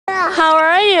How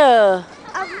are you?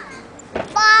 I'm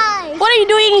fine. What are you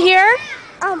doing here?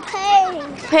 I'm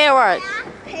paying. Pay what?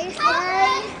 Pay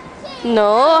fine.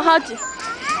 No, huh?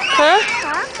 Huh?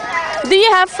 Do you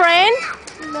have friend?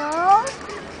 No.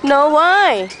 No,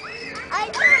 why? I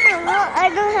don't know. I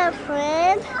don't have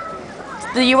friends.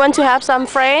 Do you want to have some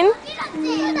friend?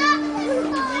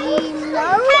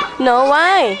 No. No,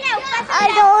 why? I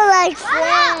don't like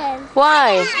friends.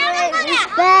 Why? Friend is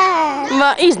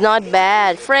bad. It's not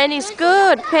bad. Friend is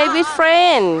good. Play with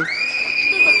friend.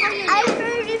 I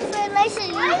heard his friend like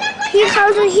he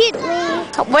comes to hit me.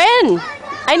 When?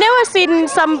 I never seen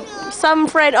some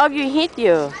friend of you hit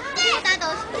you.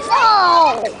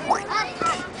 No.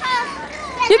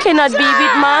 You cannot be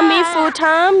with mommy full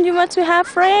time. You want to have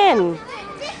friend.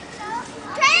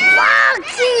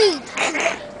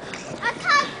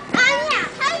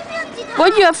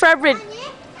 What's your favorite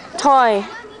toy?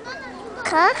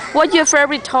 Huh? What's your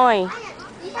favorite toy?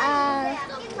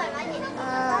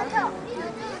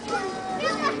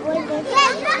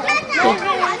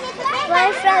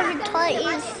 My favorite toy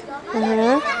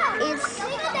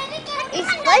is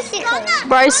bicycle.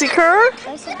 Bicycle?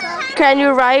 Bicycle? Can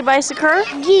you ride bicycle?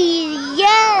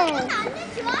 Yes.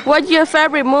 What's your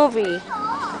favorite movie?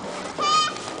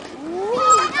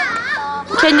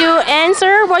 Can you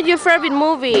answer? What's your favorite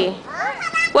movie?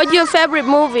 What's your favorite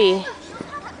movie?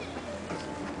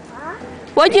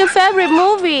 What's your favorite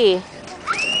movie?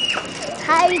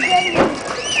 Hidden.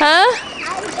 Huh?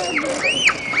 Hidden.